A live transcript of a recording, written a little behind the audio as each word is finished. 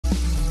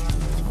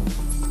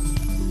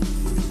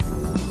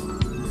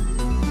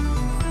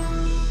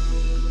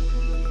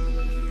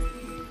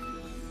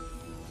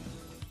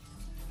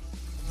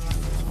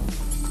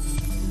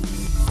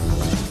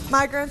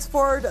Migrants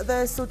ford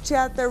the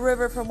Suchiate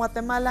River from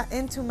Guatemala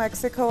into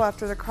Mexico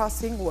after the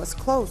crossing was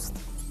closed.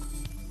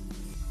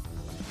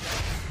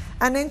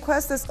 An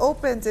inquest is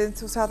opened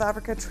into South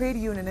Africa trade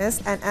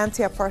unionist and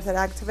anti-apartheid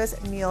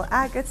activist Neil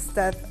Agat's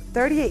death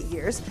 38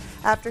 years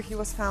after he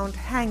was found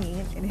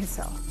hanging in his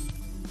cell.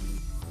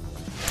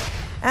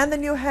 And the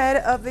new head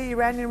of the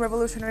Iranian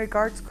Revolutionary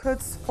Guard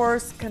Quds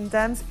Force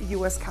condemns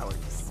U.S.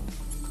 cowardice.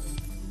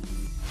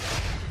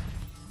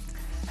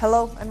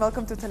 Hello and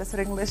welcome to Telesur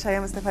English. I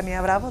am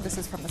Estefania Bravo. This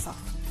is from the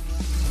South.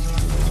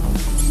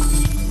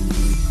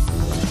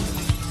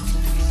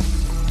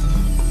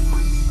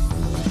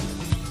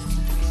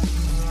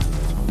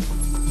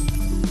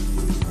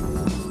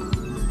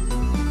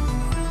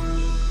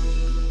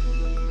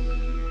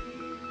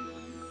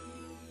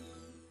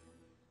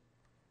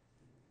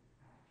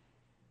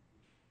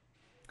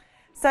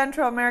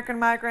 Central American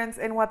migrants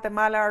in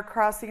Guatemala are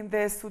crossing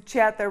the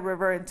Suchiate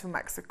River into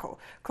Mexico.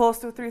 Close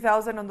to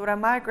 3,000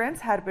 Honduran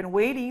migrants had been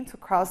waiting to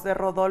cross the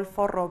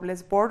Rodolfo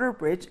Robles border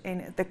bridge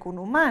in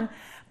Tecunuman,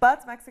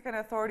 but Mexican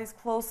authorities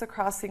closed the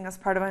crossing as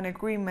part of an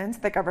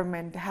agreement the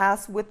government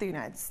has with the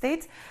United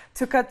States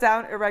to cut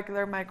down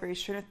irregular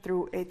migration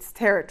through its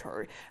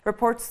territory.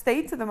 Reports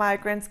state the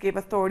migrants gave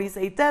authorities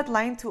a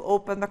deadline to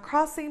open the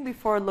crossing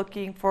before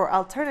looking for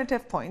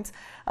alternative points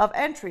of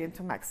entry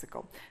into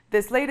Mexico.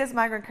 This latest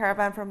migrant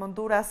caravan from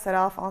Honduras set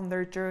off on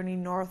their journey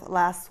north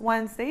last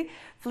Wednesday,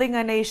 fleeing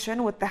a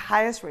nation with the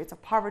highest rates of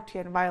poverty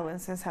and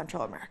violence in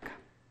Central America.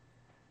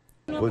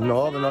 Well,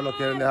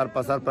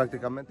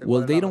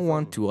 they don't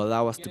want to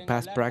allow us to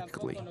pass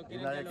practically.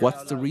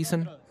 What's the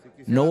reason?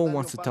 No one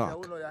wants to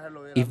talk.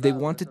 If they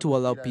wanted to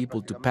allow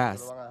people to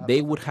pass,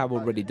 they would have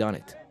already done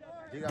it.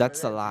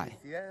 That's a lie.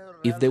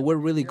 If they were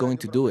really going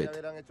to do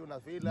it,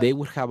 they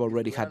would have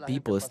already had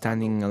people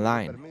standing in a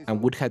line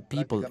and would have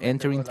people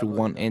entering through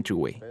one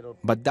entryway.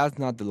 But that's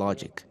not the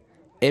logic.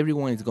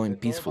 Everyone is going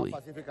peacefully.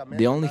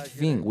 The only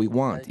thing we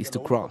want is to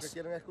cross.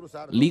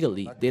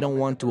 Legally, they don't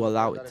want to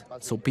allow it,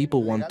 so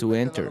people want to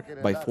enter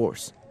by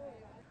force.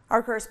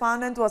 Our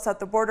correspondent was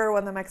at the border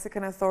when the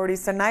Mexican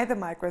authorities denied the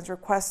migrants'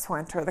 request to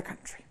enter the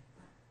country.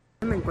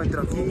 I'm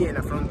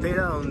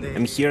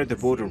here at the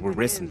border where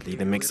recently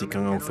the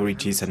Mexican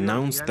authorities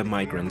announced the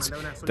migrants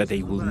that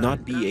they will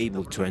not be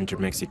able to enter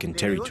Mexican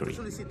territory.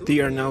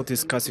 They are now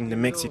discussing the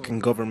Mexican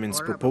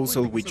government's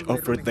proposal, which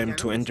offered them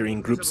to enter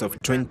in groups of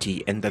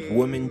 20 and that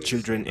women,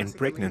 children and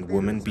pregnant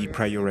women be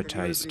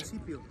prioritized.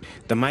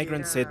 The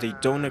migrants said they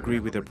don't agree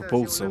with the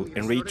proposal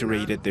and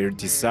reiterated their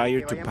desire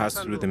to pass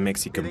through the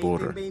Mexican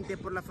border.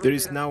 There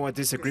is now a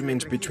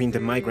disagreement between the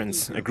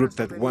migrants, a group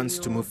that wants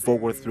to move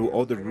forward through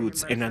other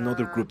routes, and another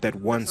group that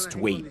wants to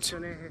wait.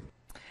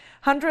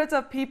 Hundreds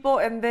of people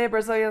in the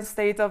Brazilian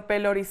state of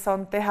Belo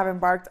Horizonte have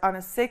embarked on a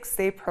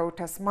 6-day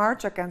protest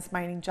march against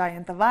mining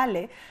giant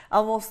Vale,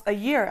 almost a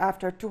year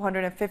after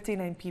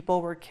 259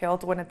 people were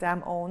killed when a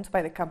dam owned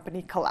by the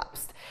company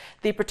collapsed.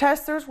 The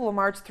protesters will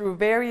march through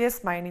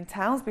various mining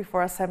towns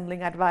before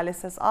assembling at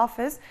Vale's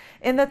office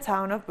in the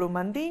town of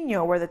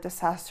Brumadinho, where the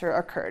disaster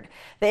occurred.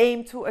 They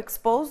aim to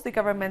expose the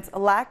government's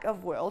lack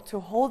of will to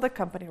hold the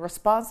company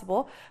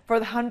responsible for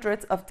the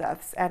hundreds of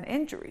deaths and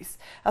injuries.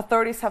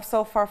 Authorities have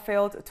so far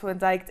failed to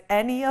indict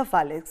any of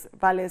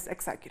Vale's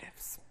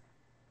executives.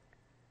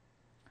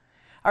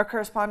 Our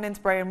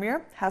correspondent Brian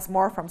Muir has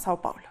more from Sao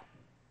Paulo.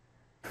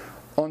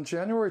 On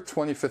January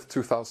 25,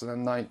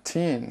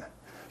 2019,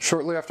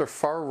 shortly after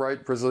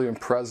far-right Brazilian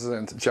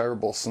President Jair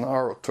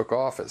Bolsonaro took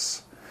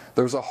office,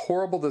 there was a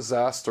horrible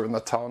disaster in the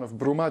town of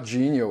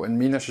Brumadinho in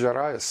Minas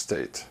Gerais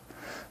state.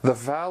 The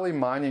Vale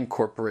Mining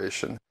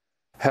Corporation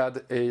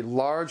had a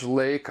large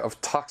lake of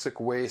toxic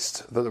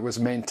waste that it was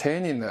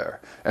maintaining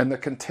there, and the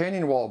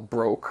containing wall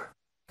broke,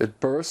 it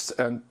burst,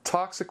 and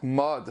toxic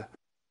mud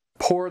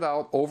poured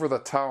out over the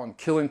town,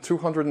 killing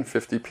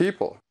 250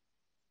 people.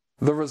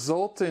 The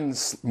resulting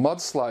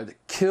mudslide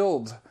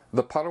killed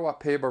the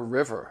Paraopeba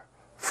River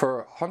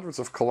for hundreds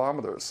of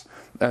kilometers,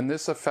 and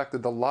this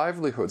affected the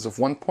livelihoods of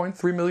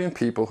 1.3 million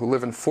people who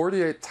live in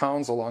 48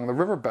 towns along the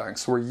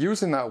riverbanks who are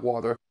using that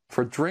water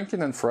for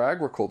drinking and for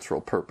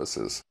agricultural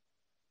purposes.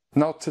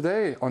 Now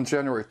today, on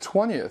January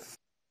 20th,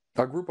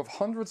 a group of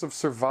hundreds of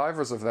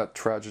survivors of that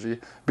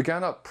tragedy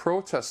began a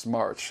protest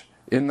march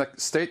in the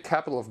state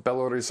capital of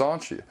Belo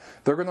Horizonte.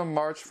 They're going to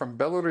march from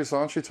Belo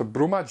Horizonte to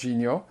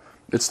Brumadinho.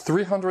 It's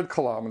 300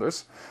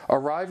 kilometers,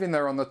 arriving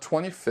there on the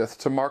 25th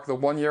to mark the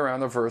one-year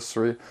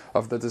anniversary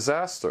of the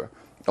disaster.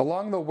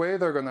 Along the way,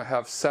 they're going to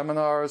have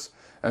seminars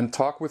and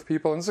talk with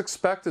people, and it's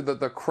expected that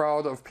the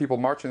crowd of people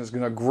marching is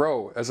going to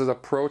grow as it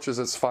approaches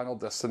its final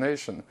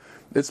destination.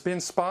 It's being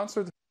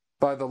sponsored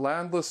by the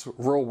Landless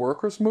Rural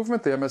Workers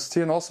Movement, the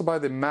MST, and also by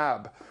the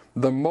MAB,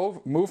 the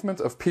movement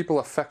of people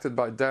affected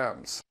by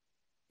dams.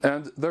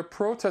 And they're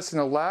protesting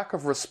a lack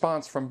of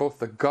response from both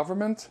the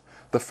government,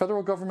 the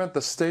federal government,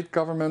 the state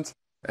government,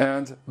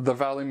 and the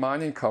Vale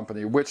Mining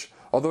Company, which,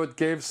 although it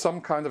gave some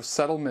kind of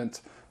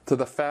settlement to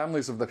the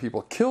families of the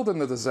people killed in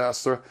the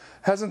disaster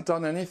hasn't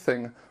done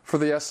anything for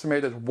the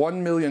estimated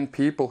 1 million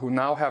people who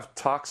now have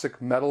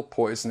toxic metal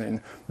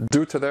poisoning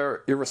due to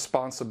their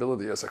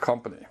irresponsibility as a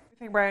company.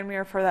 Thank Brian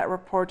Muir for that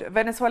report.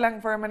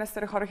 Venezuelan Foreign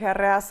Minister Jorge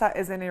Arreaza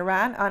is in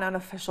Iran on an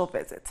official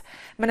visit.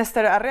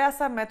 Minister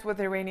Arreaza met with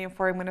Iranian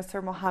Foreign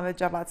Minister Mohammad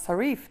Javad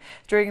Zarif.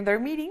 During their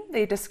meeting,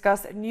 they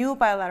discussed new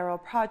bilateral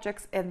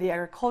projects in the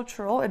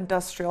agricultural,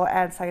 industrial,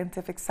 and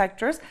scientific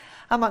sectors,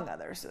 among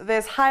others.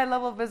 This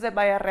high-level visit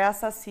by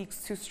Arreaza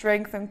seeks to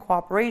strengthen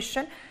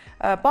cooperation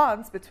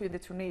bonds between the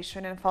two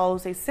nations and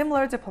follows a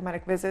similar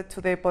diplomatic visit to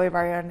the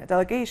Bolivarian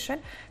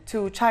delegation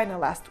to China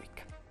last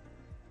week.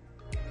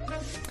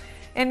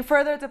 In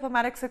further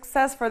diplomatic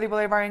success for the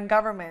Bolivarian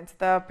government,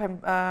 the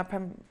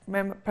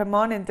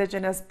Pemon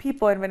indigenous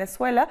people in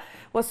Venezuela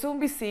will soon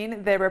be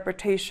seeing the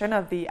reputation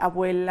of the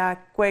Abuela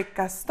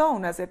Cueca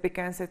stone as it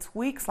begins its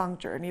weeks-long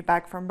journey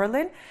back from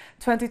Berlin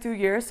 22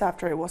 years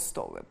after it was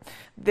stolen.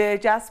 The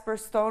jasper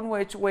stone,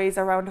 which weighs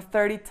around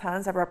 30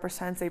 tons and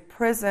represents a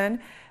person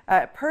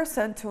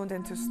tuned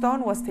into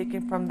stone, was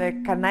taken from the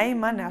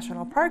Canaima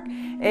National Park,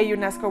 a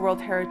UNESCO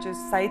World Heritage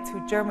Site,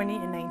 to Germany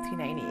in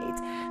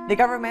 1998. The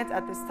government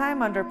at this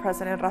time, under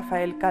President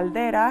Rafael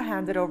Caldera,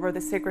 handed over the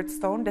sacred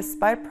stone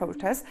despite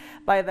protests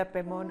by the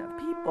Pemon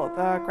people.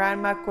 The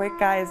Grandma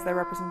Cueca is the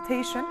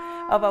representation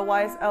of a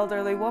wise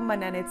elderly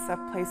woman, and its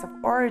place of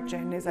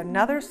origin is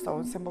another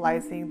stone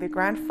symbolizing the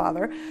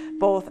grandfather,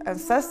 both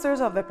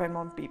ancestors of the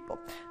Pemon people.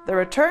 The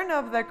return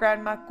of the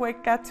Grandma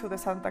Cueca to the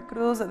Santa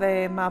Cruz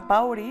de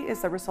Mapauri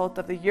is the result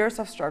of the years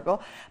of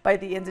struggle by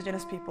the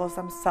indigenous peoples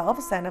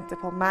themselves and of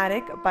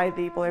diplomatic by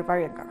the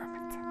Bolivarian government.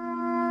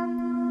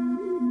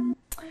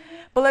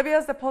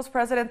 Bolivia's deposed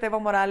President Evo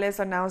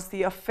Morales announced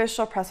the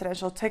official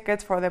presidential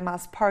tickets for the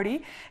MAS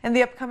party in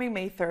the upcoming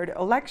May 3rd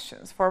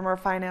elections. Former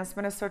Finance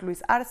Minister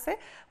Luis Arce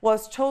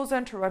was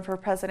chosen to run for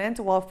president,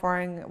 while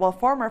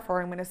former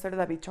Foreign Minister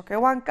David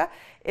Choquehuanca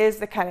is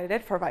the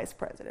candidate for vice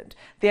president.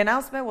 The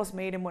announcement was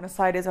made in Buenos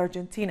Aires,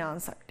 Argentina on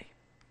Saturday.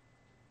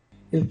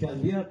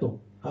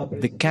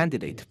 The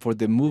candidate for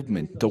the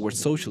movement towards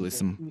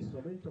socialism,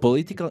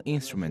 political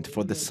instrument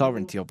for the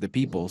sovereignty of the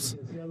peoples,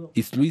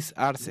 is Luis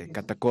Arce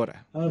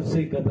Catacora.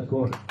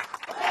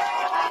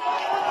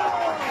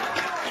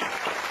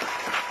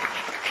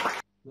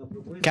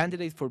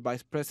 Candidate for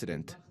vice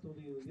president,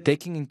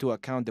 taking into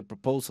account the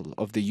proposal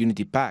of the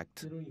Unity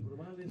Pact,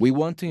 we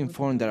want to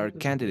inform that our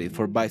candidate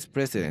for vice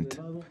president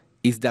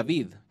is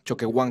David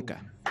Choquehuanca.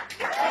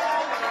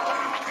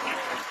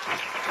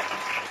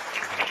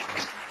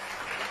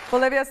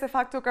 Bolivia's de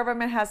facto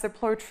government has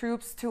deployed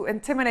troops to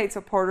intimidate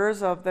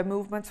supporters of the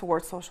movement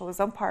towards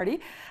socialism party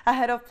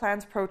ahead of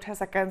planned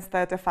protests against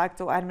the de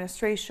facto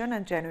administration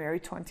on January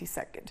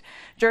 22nd.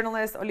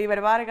 Journalist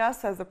Oliver Vargas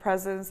says the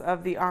presence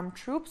of the armed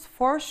troops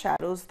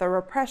foreshadows the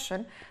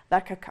repression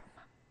that could come.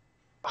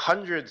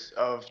 Hundreds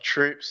of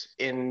troops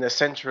in the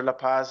center of La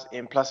Paz,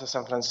 in Plaza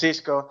San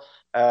Francisco,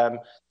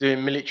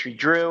 doing military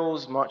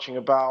drills, marching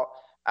about,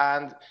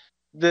 and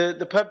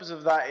the purpose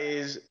of that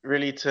is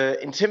really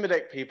to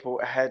intimidate people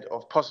ahead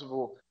of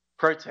possible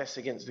protests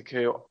against the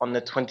coup on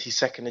the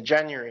 22nd of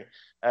January.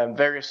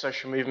 Various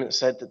social movements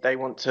said that they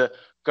want to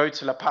go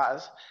to La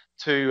Paz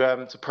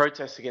to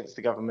protest against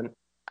the government,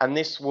 and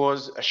this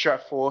was a show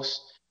of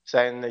force,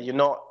 saying that you're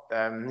not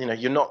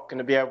going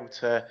to be able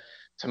to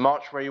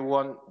march where you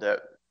want.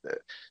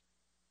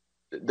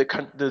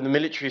 The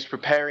military is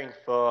preparing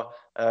for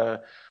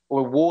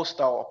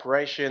war-style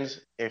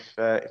operations if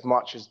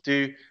marchers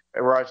do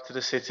arrive to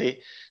the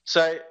city.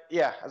 So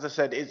yeah, as I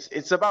said,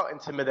 it's about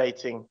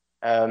intimidating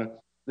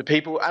the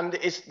people, and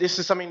this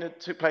is something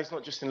that took place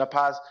not just in La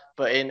Paz,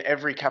 but in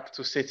every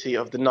capital city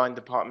of the 9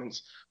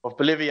 departments of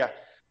Bolivia.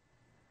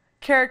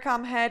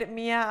 CARICOM head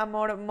Mia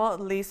Amor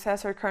Motley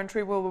says her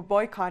country will be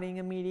boycotting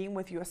a meeting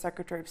with U.S.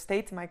 Secretary of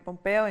State Mike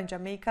Pompeo in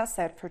Jamaica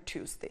set for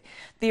Tuesday.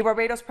 The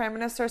Barbados Prime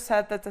Minister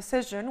said the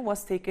decision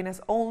was taken as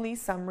only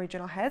some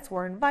regional heads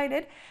were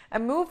invited, a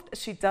move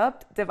she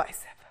dubbed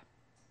divisive.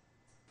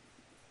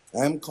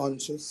 I am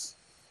conscious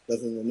that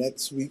in the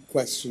next week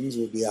questions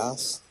will be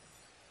asked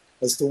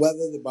as to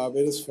whether the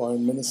Barbados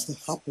Foreign Minister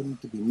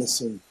happened to be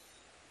missing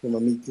from a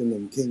meeting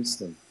in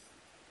Kingston,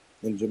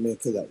 in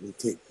Jamaica, that will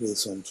take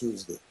place on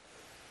Tuesday.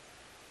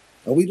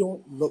 And we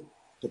don't look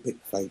to pick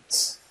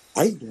fights.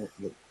 I don't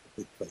look to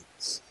pick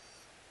fights.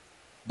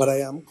 But I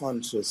am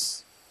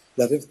conscious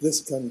that if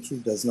this country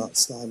does not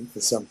stand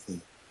for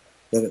something,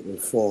 then it will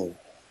fall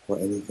for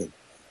anything.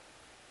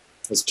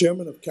 As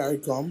chairman of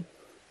CARICOM,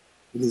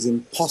 it is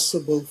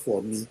impossible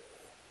for me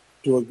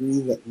to agree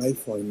that my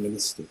foreign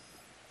minister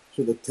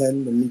should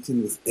attend a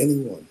meeting with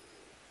anyone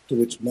to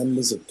which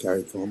members of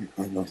CARICOM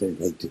are not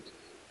invited.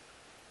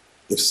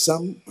 If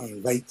some are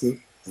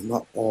invited and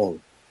not all,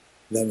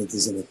 then it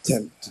is an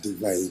attempt to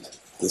divide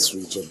this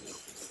region.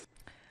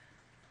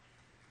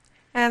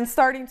 And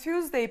starting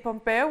Tuesday,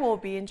 Pompeo will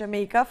be in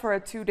Jamaica for a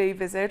two-day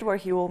visit where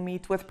he will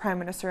meet with Prime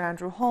Minister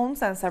Andrew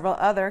Holmes and several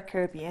other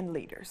Caribbean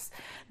leaders.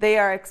 They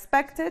are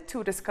expected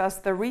to discuss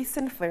the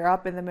recent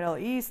flare-up in the Middle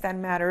East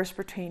and matters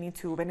pertaining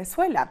to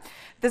Venezuela.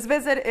 This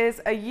visit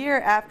is a year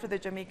after the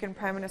Jamaican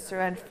Prime Minister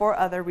and 4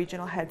 other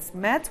regional heads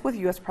met with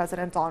U.S.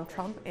 President Donald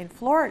Trump in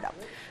Florida.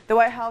 The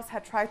White House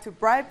had tried to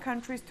bribe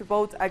countries to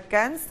vote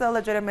against the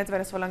legitimate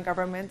Venezuelan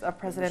government of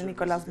President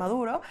Nicolas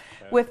Maduro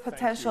with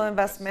potential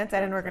investment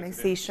and an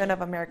organization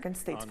of American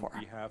States Forum.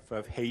 On behalf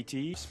of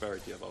Haiti,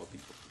 prosperity of all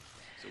people.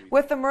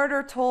 With the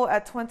murder toll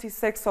at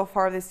 26 so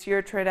far this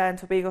year, Trinidad and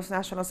Tobago's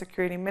National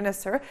Security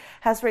Minister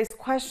has raised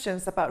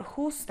questions about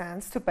who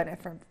stands to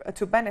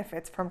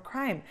benefit from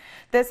crime.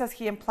 This as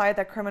he implied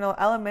that criminal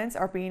elements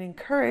are being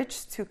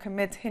encouraged to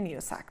commit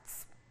heinous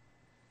acts.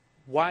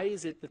 Why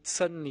is it that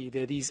suddenly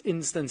there are these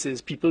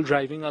instances, people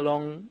driving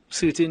along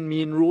certain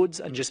main roads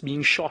and just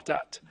being shot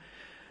at?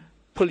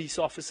 Police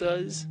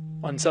officers,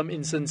 on some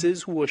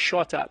instances, who were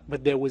shot at,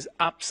 but there was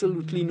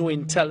absolutely no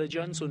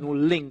intelligence or no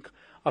link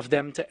of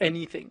them to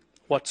anything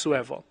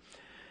whatsoever.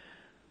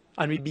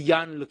 And we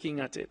began looking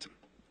at it.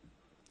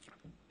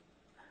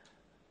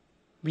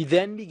 We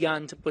then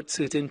began to put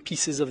certain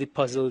pieces of the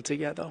puzzle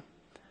together,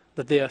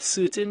 that there are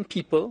certain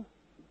people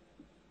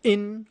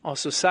in our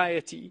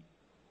society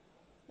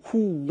who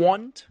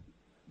want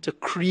to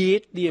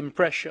create the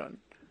impression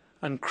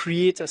and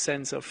create a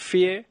sense of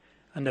fear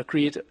and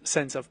create a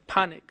sense of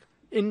panic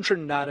in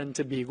Trinidad and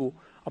Tobago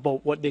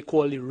about what they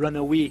call the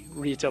runaway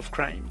rate of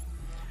crime.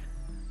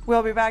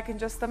 We'll be back in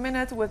just a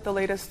minute with the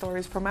latest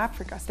stories from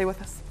Africa. Stay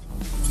with us.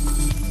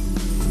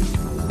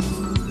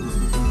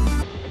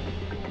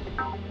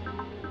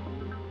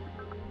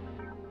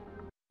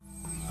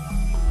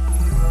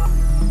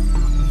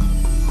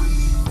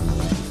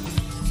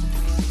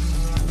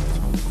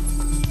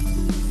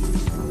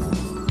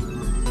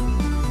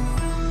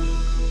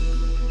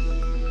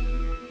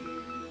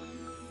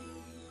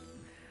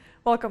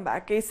 Welcome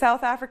back. A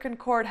South African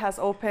court has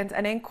opened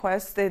an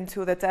inquest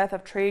into the death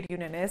of trade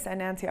unionist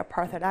and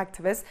anti-apartheid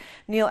activist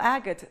Neil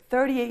Agate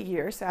 38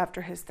 years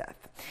after his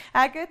death.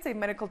 Agate, a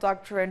medical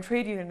doctor and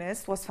trade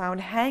unionist, was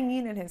found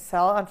hanging in his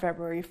cell on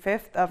February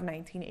 5th of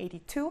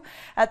 1982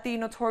 at the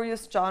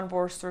notorious John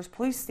Vorster's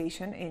police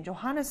station in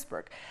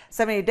Johannesburg,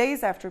 70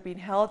 days after being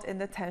held in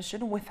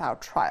detention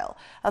without trial.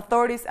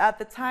 Authorities at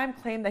the time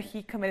claimed that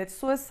he committed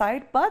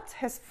suicide, but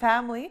his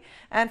family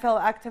and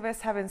fellow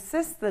activists have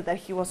insisted that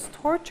he was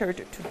tortured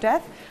to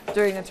death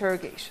during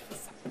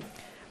interrogations.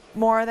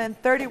 More than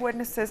 30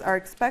 witnesses are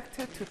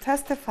expected to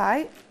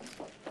testify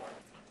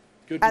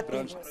at the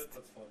inquest.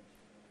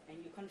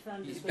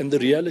 And the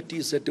reality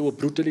is that they were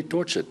brutally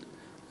tortured.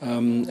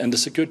 And the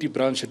security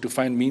branch had to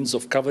find means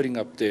of covering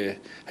up their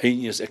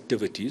heinous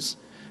activities.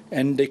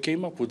 And they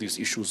came up with these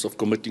issues of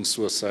committing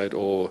suicide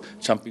or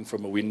jumping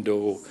from a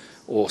window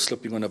or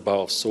slipping on a bar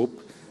of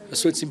soap.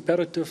 So it's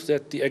imperative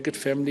that the Agate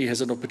family has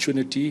an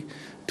opportunity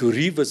to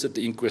revisit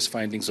the inquest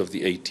findings of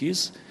the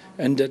 80s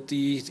and that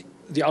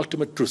the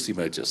ultimate truth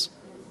emerges.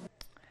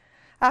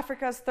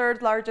 Africa's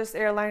third largest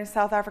airline,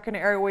 South African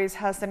Airways,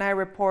 has denied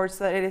reports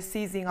that it is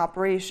ceasing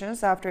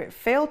operations after it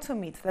failed to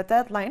meet the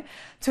deadline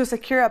to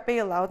secure a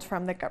bailout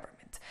from the government.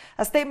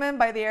 A statement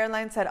by the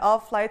airline said all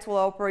flights will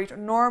operate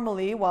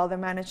normally while the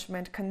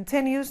management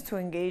continues to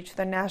engage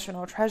the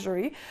National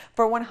Treasury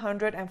for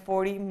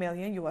 $140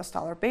 million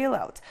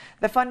bailout.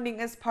 The funding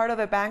is part of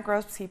a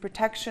bankruptcy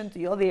protection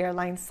deal the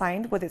airline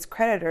signed with its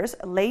creditors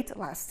late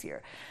last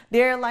year.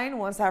 The airline,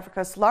 once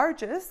Africa's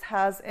largest,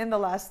 has in the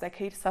last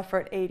decade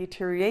suffered a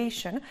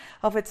deterioration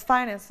of its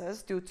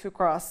finances due to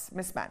gross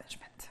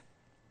mismanagement.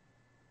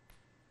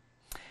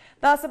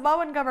 The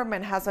Zimbabwean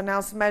government has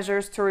announced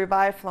measures to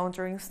revive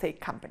floundering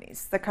state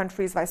companies. The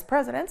country's vice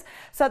president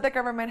said the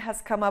government has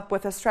come up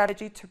with a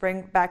strategy to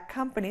bring back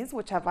companies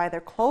which have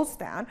either closed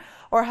down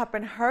or have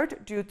been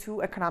hurt due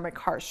to economic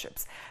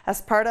hardships.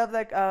 As part of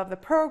the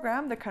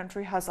program, the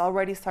country has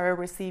already started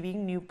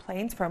receiving new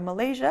planes from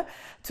Malaysia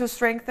to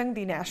strengthen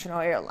the national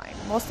airline.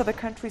 Most of the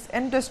country's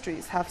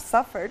industries have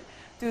suffered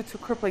due to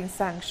crippling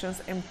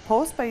sanctions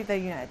imposed by the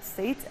United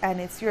States and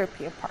its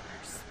European partners.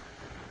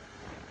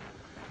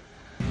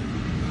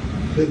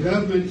 The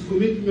government's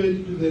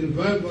commitment to the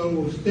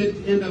revival of state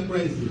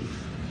enterprises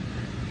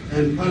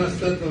and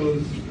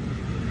parastatals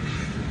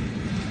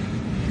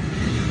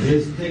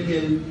has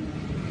taken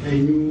a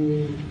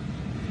new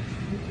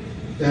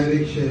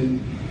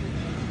direction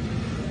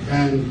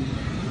and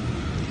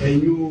a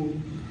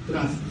new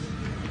thrust.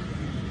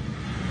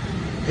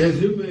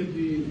 As you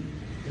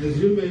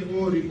may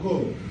all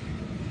recall,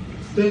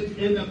 state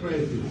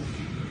enterprises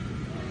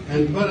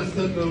and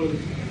parastatals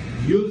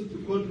used to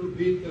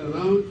contribute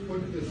around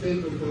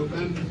 40% of our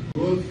country's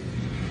gross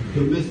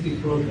domestic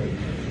product.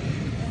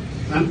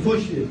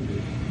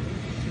 Unfortunately,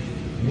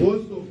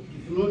 most of,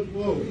 if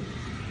not all,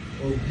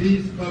 of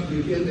these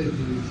public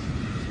entities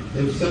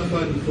have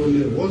suffered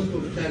from a host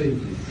of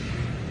challenges,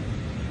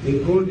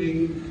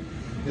 including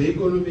the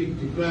economic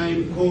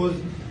decline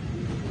caused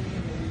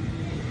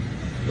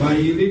by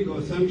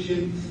illegal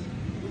sanctions,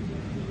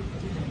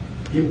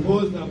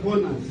 imposed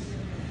upon us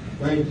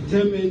by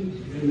determined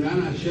and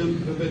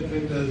unashamed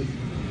perpetrators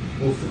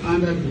of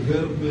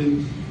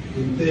underdevelopment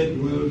in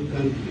third world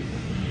countries.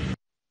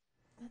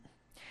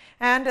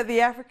 And the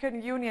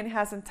African Union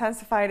has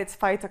intensified its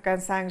fight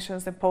against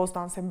sanctions imposed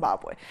on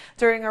Zimbabwe.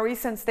 During a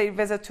recent state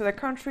visit to the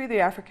country, the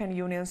African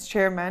Union's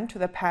chairman to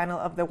the panel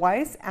of the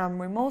WISE,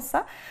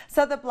 Mimosa,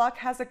 said the bloc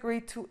has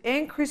agreed to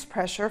increase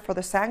pressure for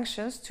the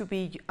sanctions to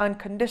be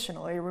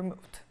unconditionally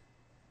removed.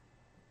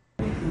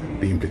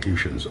 The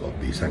implications of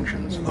the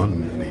sanctions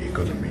on the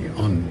economy,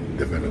 on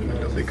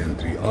development of the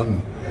country,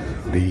 on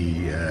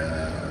the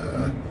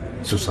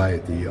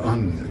society,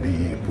 on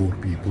the poor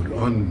people,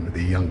 on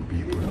the young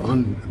people,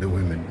 on the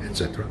women,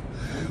 etc.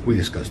 We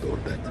discussed all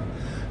that.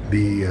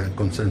 The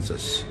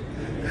consensus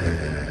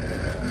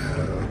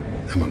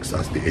amongst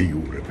us, the AU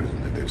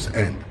representatives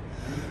and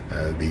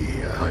the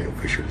high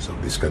officials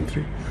of this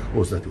country,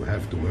 was that we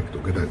have to work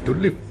together to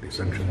lift the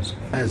sanctions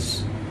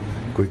as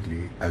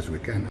quickly as we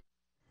can.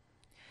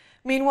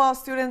 Meanwhile,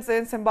 students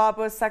in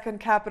Zimbabwe's second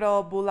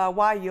capital,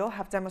 Bulawayo,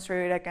 have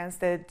demonstrated against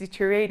the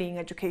deteriorating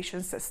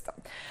education system.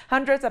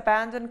 Hundreds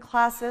abandoned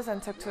classes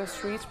and took to the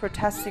streets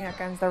protesting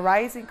against the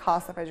rising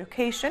cost of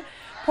education,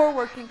 poor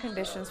working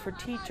conditions for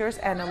teachers,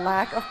 and a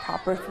lack of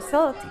proper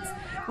facilities.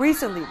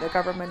 Recently, the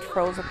government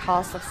froze the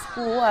cost of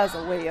school as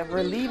a way of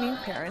relieving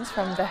parents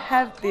from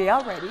the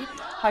already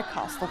high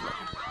cost of living.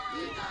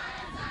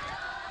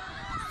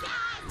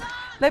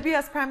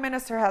 Libya's prime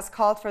minister has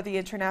called for the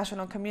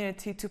international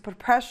community to put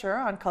pressure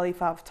on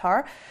Khalifa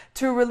Haftar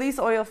to release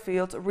oil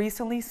fields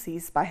recently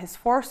seized by his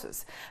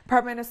forces.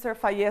 Prime Minister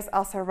Fayez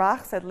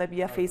al-Sarraj said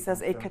Libya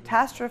faces a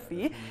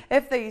catastrophe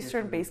if the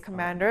eastern base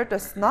commander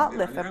does not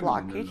lift the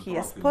blockade he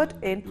has put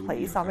in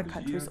place on the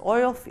country's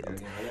oil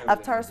field.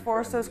 Haftar's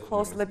forces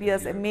closed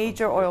Libya's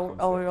major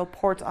oil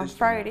port on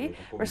Friday,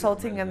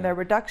 resulting in the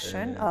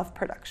reduction of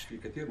production.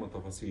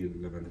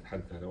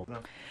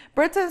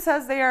 Britain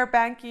says they are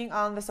banking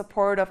on the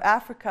support of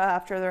Africa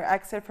after their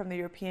exit from the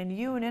European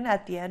Union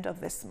at the end of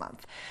this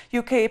month.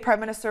 UK Prime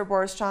Minister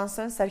Boris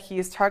Johnson said he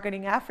is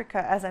targeting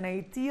Africa as an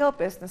ideal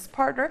business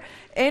partner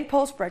in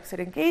post-Brexit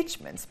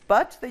engagements,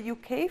 but the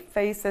UK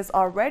faces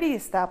already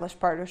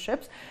established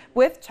partnerships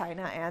with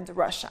China and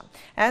Russia.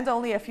 And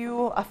only a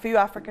few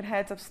African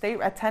heads of state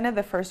attended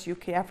the first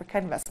UK-Africa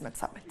Investment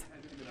Summit.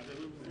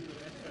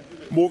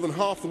 More than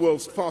half the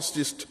world's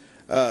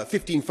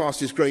 15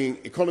 fastest growing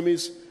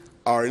economies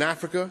are in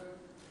Africa.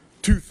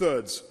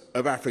 2/3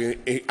 of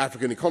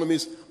African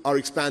economies are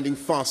expanding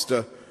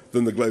faster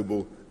than the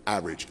global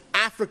average.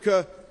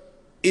 Africa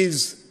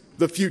is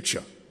the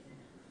future,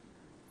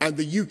 and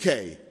the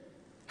UK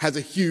has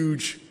a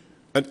huge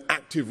and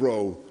active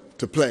role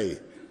to play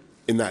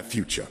in that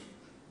future.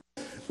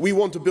 We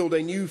want to build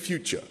a new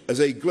future as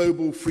a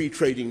global free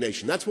trading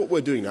nation. That's what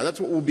we're doing now. That's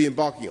what we'll be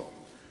embarking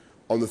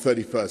on the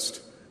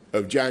 31st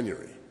of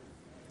January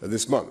of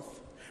this month.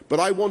 But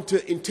I want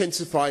to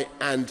intensify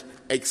and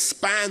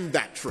expand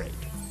that trade.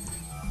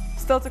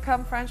 Still to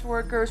come, French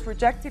workers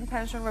rejecting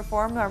pension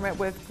reform are met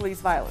with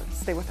police violence.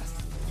 Stay with us.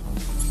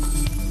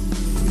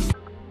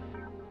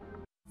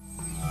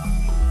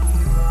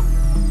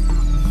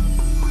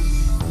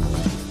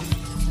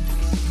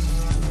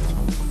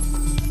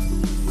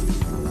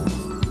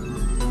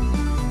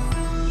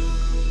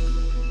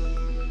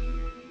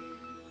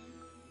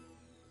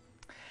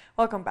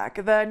 Welcome back.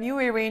 The new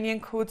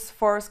Iranian Quds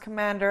Force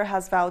commander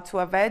has vowed to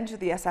avenge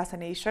the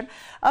assassination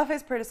of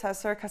his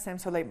predecessor, Qasem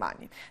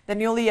Soleimani. The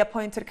newly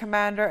appointed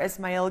commander,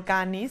 Ismail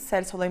Ghani,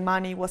 said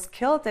Soleimani was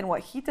killed in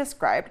what he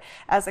described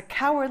as a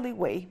cowardly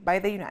way by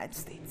the United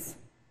States.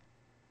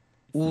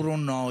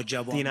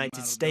 The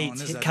United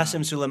States hit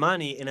Qasem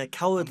Soleimani in a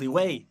cowardly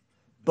way,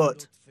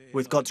 but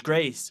with God's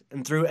grace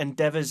and through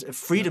endeavours of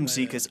freedom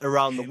seekers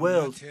around the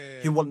world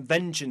who want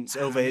vengeance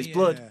over his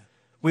blood,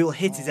 we will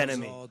hit his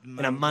enemy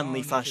in a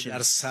manly fashion.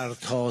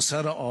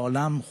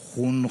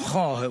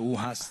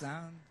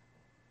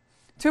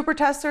 2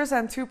 protesters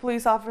and 2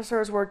 police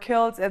officers were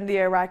killed in the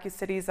Iraqi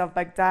cities of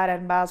Baghdad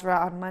and Basra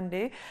on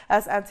Monday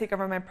as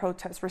anti-government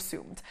protests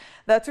resumed.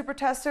 The 2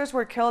 protesters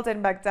were killed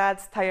in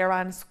Baghdad's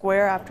Tahran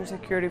Square after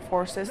security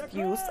forces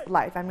used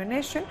live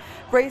ammunition,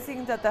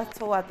 raising the death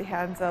toll at the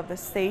hands of the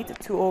state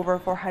to over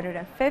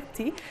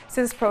 450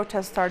 since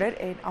protests started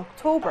in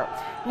October.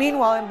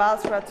 Meanwhile, in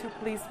Basra, 2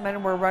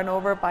 policemen were run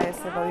over by a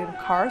civilian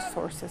car,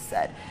 sources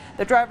said.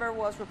 The driver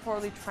was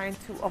reportedly trying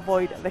to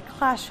avoid the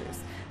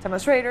clashes.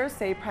 Demonstrators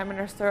say Prime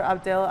Minister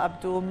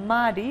Abdul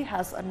Mahdi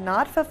has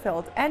not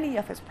fulfilled any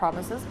of his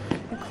promises,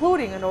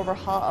 including an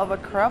overhaul of a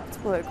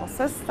corrupt political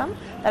system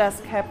that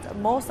has kept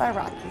most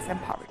Iraqis in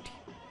poverty.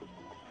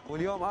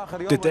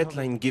 The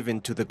deadline given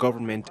to the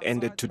government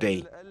ended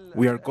today.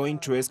 We are going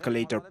to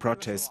escalate our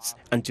protests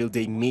until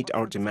they meet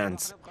our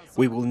demands.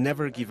 We will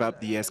never give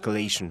up the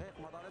escalation.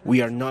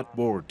 We are not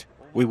bored.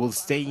 We will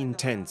stay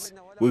intense.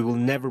 We will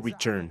never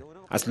return.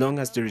 As long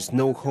as there is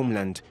no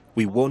homeland,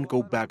 we won't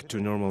go back to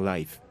normal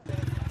life.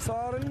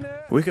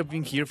 We have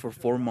been here for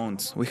 4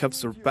 months. We have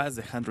surpassed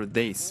 100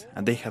 days,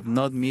 and they have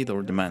not met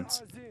our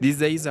demands. These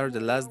days are the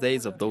last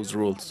days of those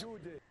rules.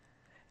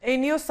 A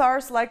new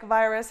SARS-like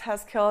virus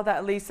has killed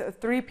at least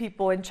 3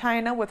 people in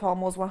China, with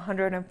almost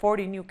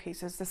 140 new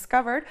cases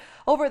discovered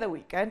over the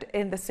weekend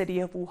in the city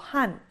of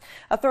Wuhan.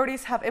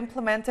 Authorities have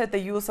implemented the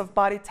use of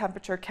body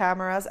temperature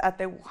cameras at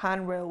the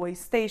Wuhan railway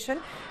station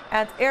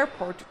and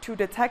airport to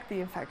detect the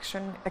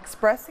infection,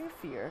 expressing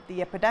fear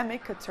the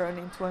epidemic could turn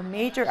into a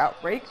major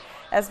outbreak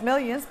as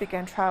millions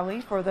began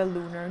traveling for the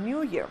Lunar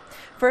New Year.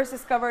 First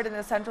discovered in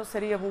the central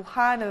city of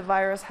Wuhan, the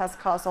virus has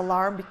caused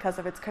alarm because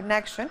of its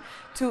connection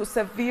to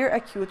severe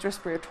acute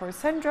respiratory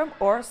syndrome,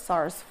 or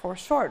SARS for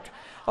short.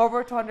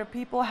 Over 200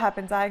 people have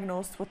been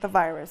diagnosed with the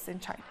virus in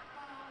China.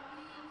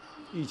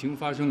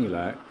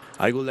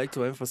 I would like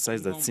to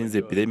emphasize that since the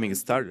epidemic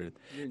started,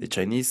 the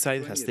Chinese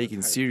side has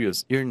taken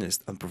serious,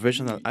 earnest, and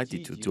professional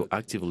attitude to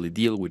actively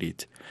deal with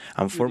it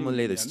and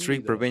formulate a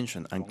strict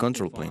prevention and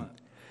control plan.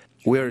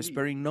 We are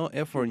sparing no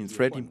effort in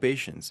treating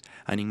patients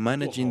and in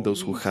managing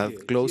those who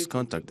have close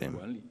contact with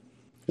them.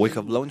 We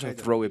have launched a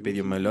thorough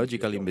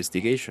epidemiological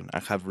investigation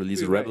and have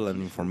released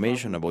relevant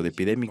information about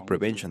epidemic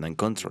prevention and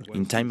control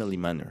in a timely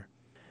manner,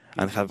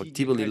 and have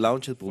actively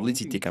launched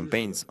publicity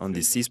campaigns on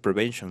disease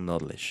prevention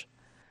knowledge.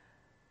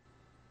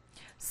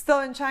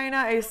 Still in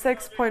China, a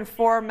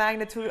 6.4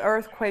 magnitude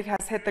earthquake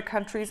has hit the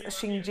country's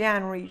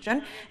Xinjiang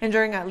region,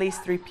 injuring at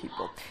least 3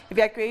 people.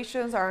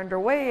 Evacuations are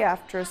underway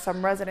after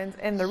some residents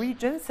in the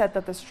region said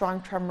that the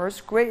strong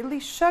tremors greatly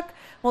shook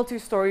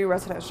multi-story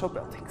residential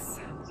buildings.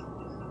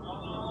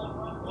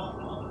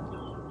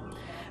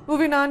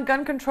 Moving on,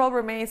 gun control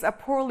remains a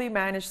poorly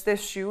managed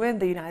issue in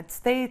the United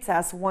States,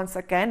 as once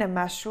again a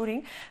mass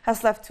shooting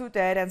has left 2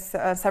 dead and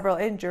several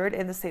injured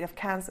in the state of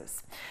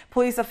Kansas.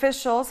 Police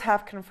officials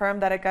have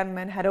confirmed that a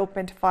gunman had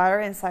opened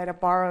fire inside a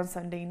bar on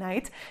Sunday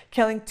night,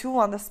 killing 2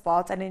 on the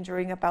spot and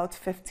injuring about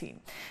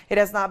 15. It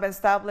has not been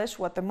established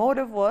what the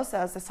motive was,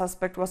 as the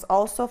suspect was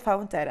also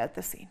found dead at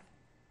the scene.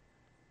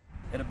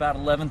 At about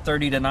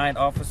 11:30 tonight,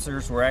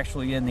 officers were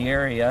actually in the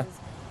area,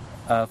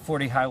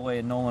 40 Highway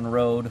and Nolan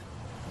Road,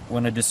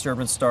 when a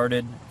disturbance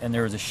started and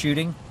there was a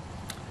shooting.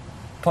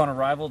 Upon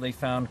arrival, they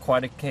found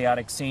quite a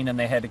chaotic scene and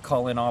they had to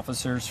call in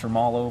officers from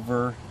all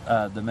over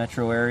the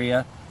metro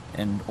area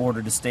in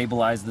order to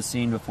stabilize the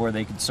scene before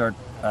they could start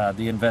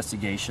the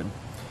investigation.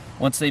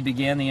 Once they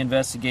began the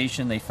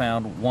investigation, they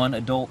found 1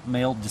 adult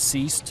male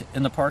deceased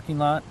in the parking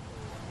lot,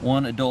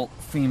 1 adult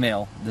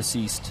female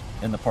deceased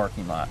in the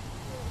parking lot.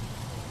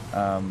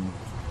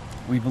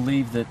 We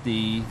believe that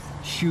the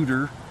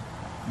shooter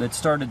that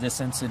started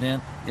this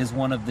incident is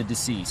one of the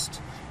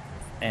deceased,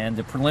 and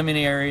the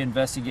preliminary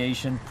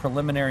investigation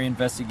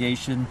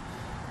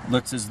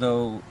looks as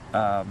though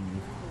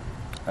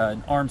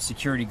an armed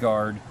security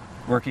guard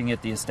working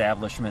at the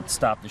establishment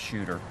stopped the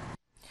shooter.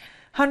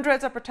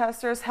 Hundreds of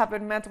protesters have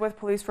been met with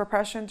police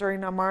repression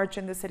during a march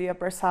in the city of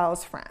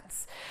Versailles,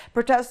 France.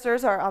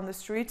 Protesters are on the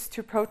streets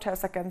to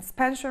protest against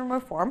pension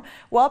reform,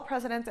 while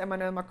President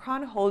Emmanuel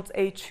Macron holds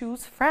a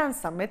Choose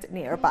France summit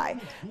nearby.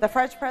 The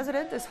French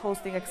president is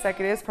hosting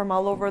executives from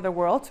all over the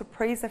world to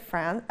praise a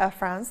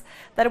France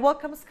that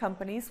welcomes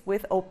companies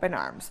with open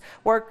arms.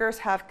 Workers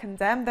have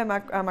condemned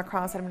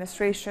Macron's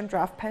administration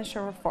draft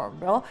pension reform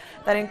bill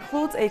that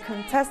includes a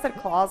contested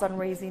clause on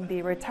raising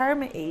the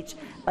retirement age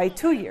by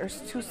 2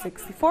 years to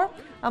 64,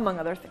 among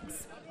other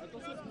things.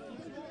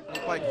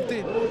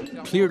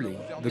 Clearly,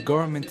 the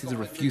government is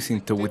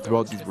refusing to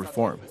withdraw this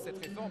reform.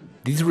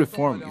 This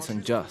reform is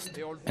unjust,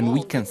 and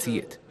we can see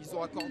it.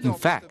 In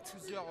fact,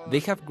 they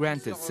have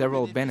granted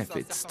several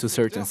benefits to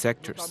certain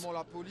sectors,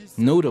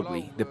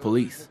 notably the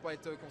police,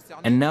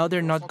 and now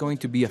they're not going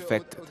to be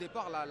affected.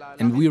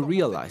 And we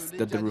realize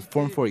that the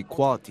reform for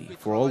equality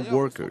for all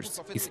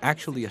workers is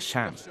actually a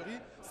sham.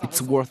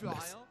 It's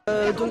worthless.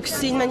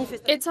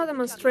 It's a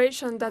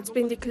demonstration that's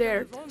been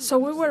declared, so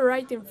we were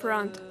right in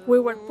front. We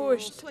were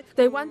pushed.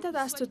 They wanted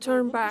us to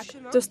turn back,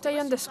 to stay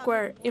on the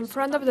square, in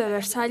front of the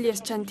Versailles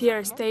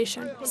Chantier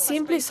station,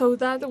 simply so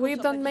that we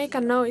don't make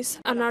a noise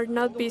and are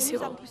not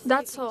visible.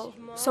 That's all.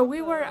 So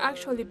we were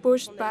actually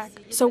pushed back.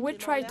 So we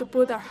tried to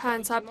put our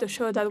hands up to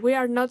show that we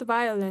are not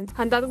violent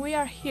and that we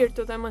are here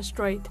to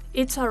demonstrate.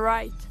 It's a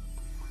right.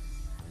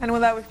 And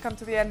with that, we've come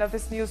to the end of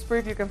this news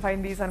brief. You can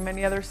find these and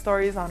many other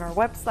stories on our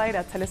website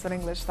at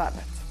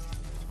telesorenglish.net.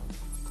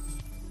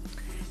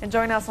 And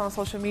join us on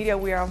social media.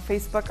 We are on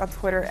Facebook, on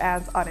Twitter,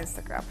 and on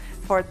Instagram.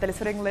 For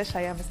Telesur English,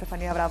 I am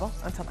Estefania Bravo.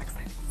 Until next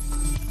time.